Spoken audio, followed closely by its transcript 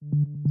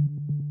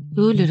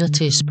Du lytter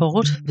til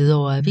Sport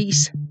Hvidovre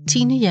Avis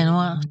 10.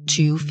 januar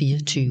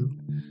 2024.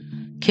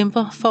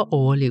 Kæmper for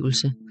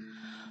overlevelse.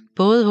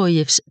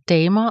 Både HIF's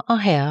damer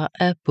og herrer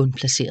er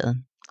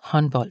bundplaceret.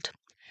 Håndbold.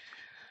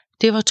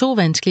 Det var 2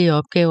 vanskelige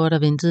opgaver, der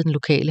ventede den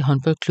lokale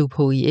håndboldklub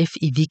HIF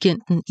i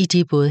weekenden, i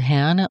det både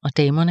herrerne og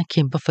damerne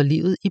kæmper for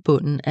livet i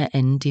bunden af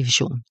 2.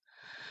 division.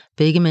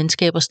 Begge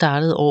mandskaber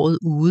startede året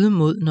ude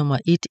mod nummer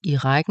 1 i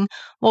rækken,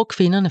 hvor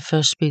kvinderne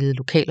først spillede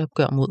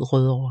lokalopgør mod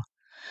Hvidovre.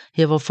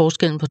 Her var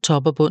forskellen på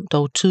top og bund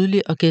dog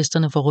tydelig, og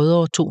gæsterne for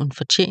Hvidovre tog en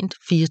fortjent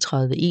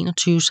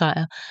 34-21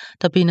 sejr,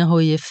 der binder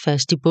HIF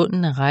fast i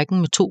bunden af rækken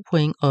med 2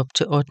 point op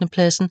til 8.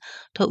 pladsen,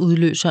 der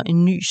udløser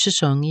en ny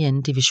sæson i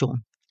 2. division.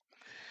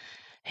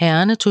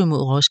 Herrerne tog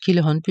imod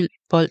Roskilde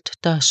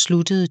håndbold, der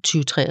sluttede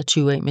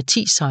 2023 af med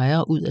 10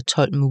 sejre ud af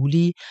 12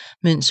 mulige,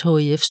 mens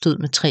HIF stod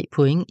med 3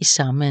 point i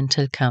samme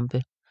antal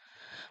kampe.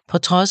 På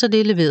trods af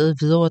det leverede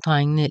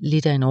Hvidovre-drengene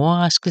lidt af en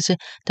overraskelse,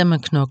 da man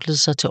knoklede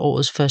sig til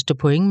årets første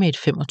point med et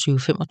 25-25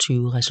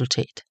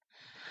 resultat.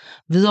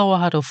 Hvidovre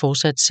har dog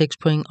fortsat 6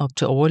 point op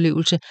til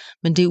overlevelse,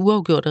 men det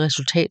uafgjorte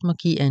resultat må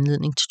give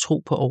anledning til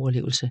tro på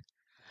overlevelse.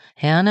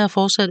 Herrerne er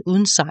fortsat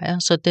uden sejr,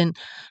 så den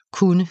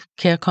kunne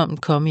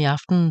kærkomment komme i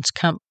aftenens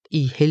kamp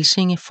i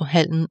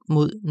Helsinge-hallen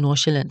mod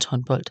Nordsjællands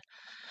håndbold.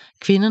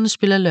 Kvinderne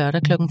spiller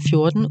lørdag kl.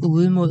 14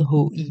 ude mod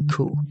HIK.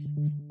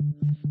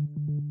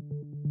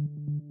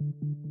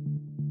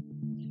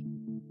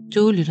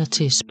 Du lytter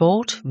til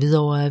Sport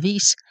Hvidovre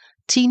Avis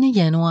 10.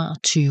 januar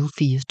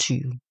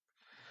 2024.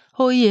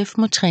 HIF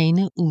må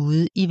træne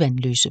ude i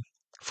Vandløse.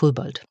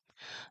 Fodbold.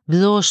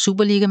 Hvidovres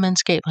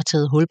Superliga-mandskab har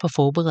taget hul på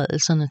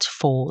forberedelserne til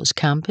forårets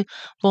kampe,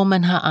 hvor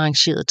man har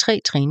arrangeret 3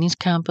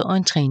 træningskampe og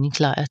en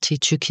træningslejr til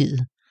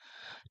Tyrkiet.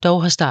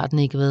 Dog har starten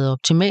ikke været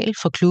optimal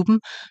for klubben,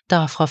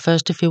 der fra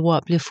 1.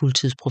 februar bliver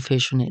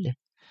fuldtidsprofessionelle.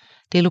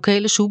 Det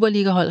lokale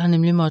Superliga-hold har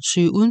nemlig måttet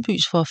søge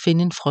udenbys for at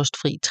finde en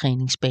frostfri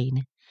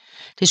træningsbane.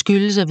 Det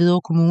skyldes, at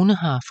Hvidovre Kommune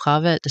har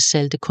fravalgt at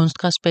salte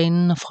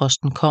kunstgræsbanen, når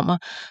frosten kommer,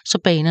 så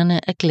banerne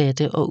er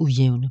glatte og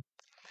ujævne.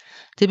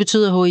 Det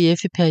betyder, at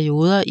HIF i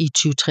perioder i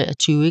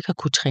 2023 ikke har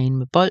kunnet træne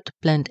med bold,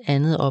 blandt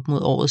andet op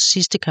mod årets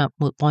sidste kamp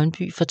mod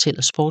Brøndby,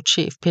 fortæller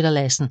sportschef Peter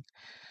Lassen.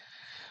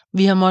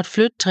 Vi har måttet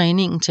flytte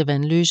træningen til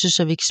Vandløse,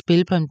 så vi kan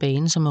spille på en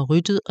bane, som er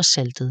ryddet og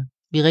saltet.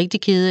 Vi er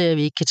rigtig kede af, at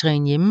vi ikke kan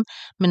træne hjemme,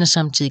 men er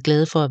samtidig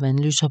glade for, at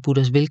Vandløse har budt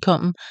os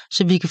velkommen,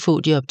 så vi kan få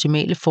de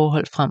optimale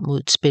forhold frem mod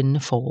et spændende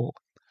forår.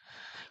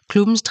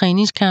 Klubbens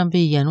træningskampe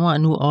i januar er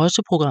nu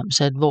også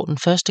programsat, hvor den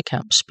første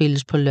kamp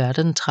spilles på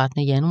lørdag den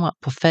 13. januar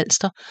på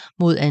Falster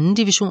mod 2.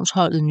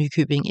 divisionsholdet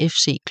Nykøbing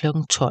FC kl.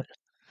 12.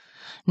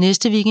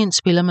 Næste weekend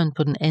spiller man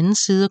på den anden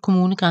side af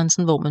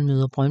kommunegrænsen, hvor man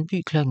møder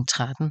Brøndby kl.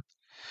 13.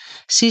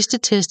 Sidste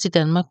test i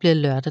Danmark bliver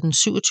lørdag den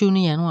 27.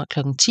 januar kl.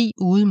 10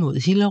 ude mod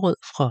Hillerød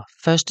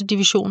fra 1.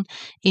 division,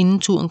 inden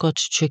turen går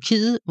til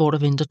Tyrkiet, hvor der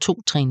venter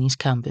 2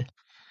 træningskampe.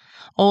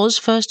 Årets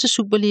første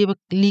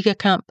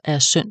Superliga-kamp er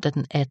søndag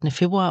den 18.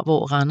 februar,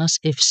 hvor Randers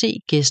FC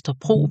gæster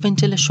Pro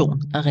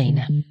Ventilation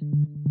Arena.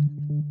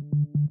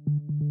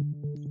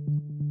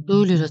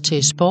 Du lytter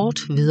til Sport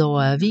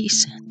Hvidovre Avis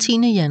 10.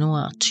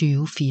 januar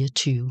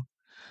 2024.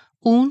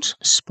 Ugens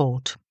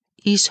sport.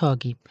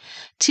 Ishockey.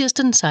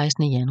 Tirsdag den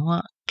 16.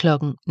 januar kl.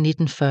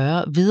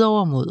 19.40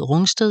 Hvidovre mod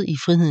Rungsted i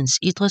Frihedens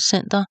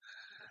Idrætscenter,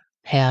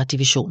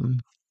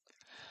 herredivisionen.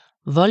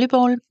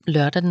 Volleyball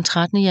lørdag den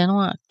 13.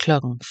 januar kl.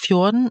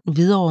 14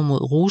 Hvidovre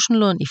mod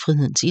Rosenlund i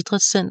Frihedens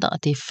Idrætscenter,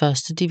 og det er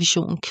 1.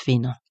 division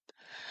kvinder.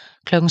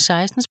 Kl.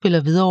 16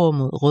 spiller Hvidovre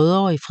mod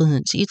Rødovre i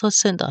Frihedens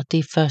Idrætscenter, og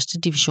det er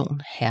 1.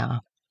 division herrer.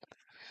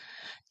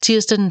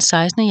 Tirsdag den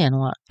 16.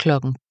 januar kl.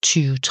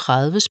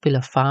 20.30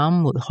 spiller Farum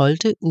mod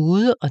Holte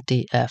ude, og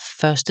det er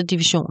 1.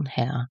 division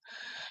herrer.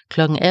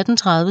 Kl.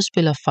 18.30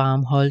 spiller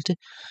Farum Holte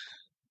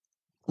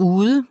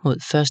ude mod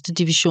 1.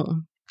 division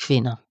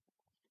kvinder.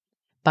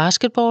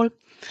 Basketball.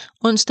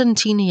 Onsdag den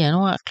 10.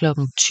 januar kl.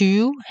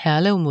 20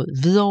 Herlev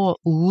mod Hvidovre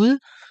ude,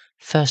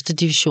 1.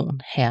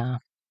 division herrer.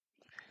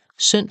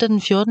 Søndag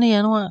den 14.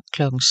 januar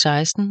kl.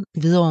 16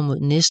 Hvidovre mod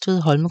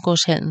Næstved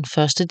Holmegårdshallen,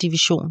 1.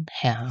 division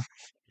herrer.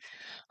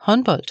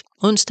 Håndbold.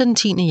 Onsdag den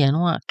 10.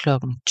 januar kl.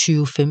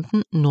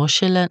 20.15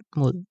 Nordsjælland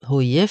mod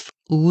HIF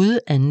ude,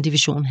 2.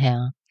 division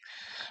herrer.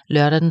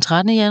 Lørdag den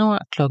 13.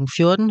 januar kl.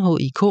 14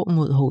 HIK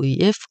mod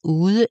HIF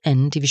ude,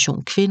 2.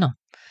 division kvinder.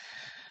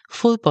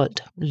 Fodbold.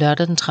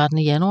 Lørdag den 13.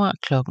 januar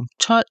kl.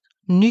 12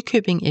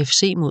 Nykøbing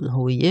FC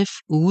mod HIF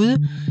ude,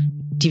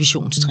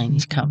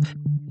 divisionstræningskamp.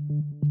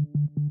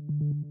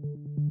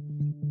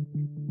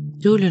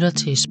 Du lytter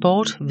til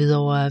Sport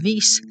Hvidovre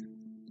Avis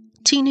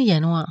 10.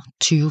 januar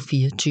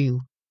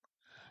 2024.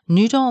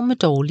 Nytår med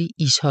dårlig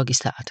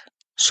ishockeystart.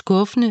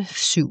 Skuffende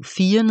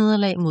 7-4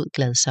 nederlag mod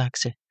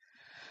Gladsaxe.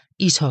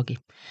 Ishockey.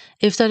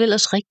 Efter et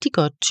ellers rigtig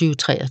godt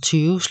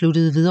 2023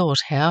 sluttede Hvidovres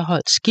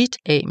herrehold skidt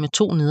af med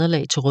 2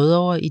 nederlag til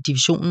Rødovre i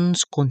divisionens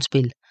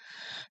grundspil.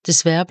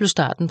 Desværre blev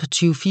starten på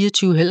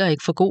 2024 heller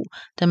ikke for god,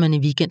 da man i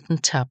weekenden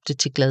tabte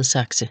til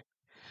Gladsaxe.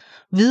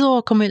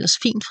 Hvidovre kom ellers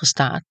fint fra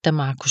start, da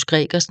Markus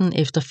Gregersen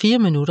efter 4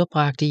 minutter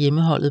bragte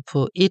hjemmeholdet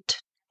på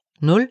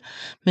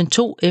 2-0, men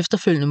 2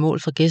 efterfølgende mål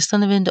fra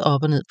gæsterne vendte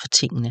op og ned på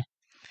tingene.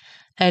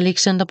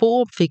 Alexander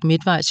Borup fik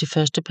midtvejs i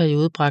første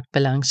periode bragt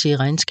balance i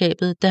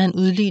regnskabet, da han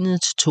udlignede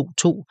til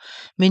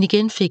 2-2, men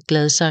igen fik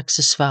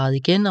Gladsaxe svaret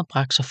igen og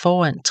bragte sig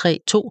foran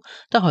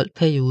 3-2, der holdt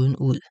perioden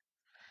ud.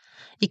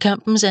 I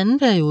kampens anden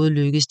periode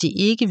lykkedes de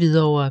ikke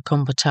Hvidovre at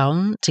komme på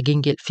tavlen, til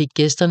gengæld fik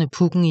gæsterne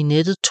pukken i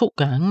nettet 2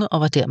 gange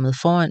og var dermed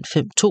foran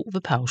 5-2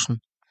 ved pausen.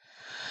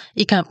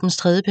 I kampens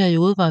tredje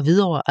periode var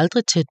Hvidovre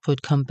aldrig tæt på et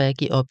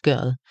comeback i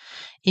opgøret.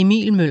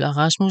 Emil Møller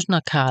Rasmussen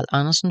og Karl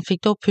Andersen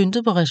fik dog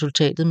pyntet på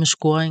resultatet med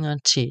scoringer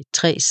til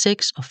 3-6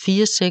 og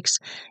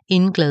 4-6,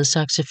 inden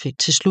Gladsaxe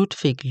til slut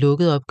fik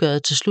lukket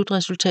opgøret til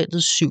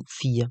slutresultatet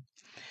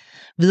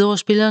 7-4. Hvidovre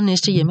spiller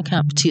næste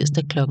hjemmekamp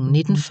tirsdag kl.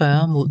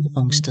 19:40 mod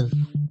Rungsted.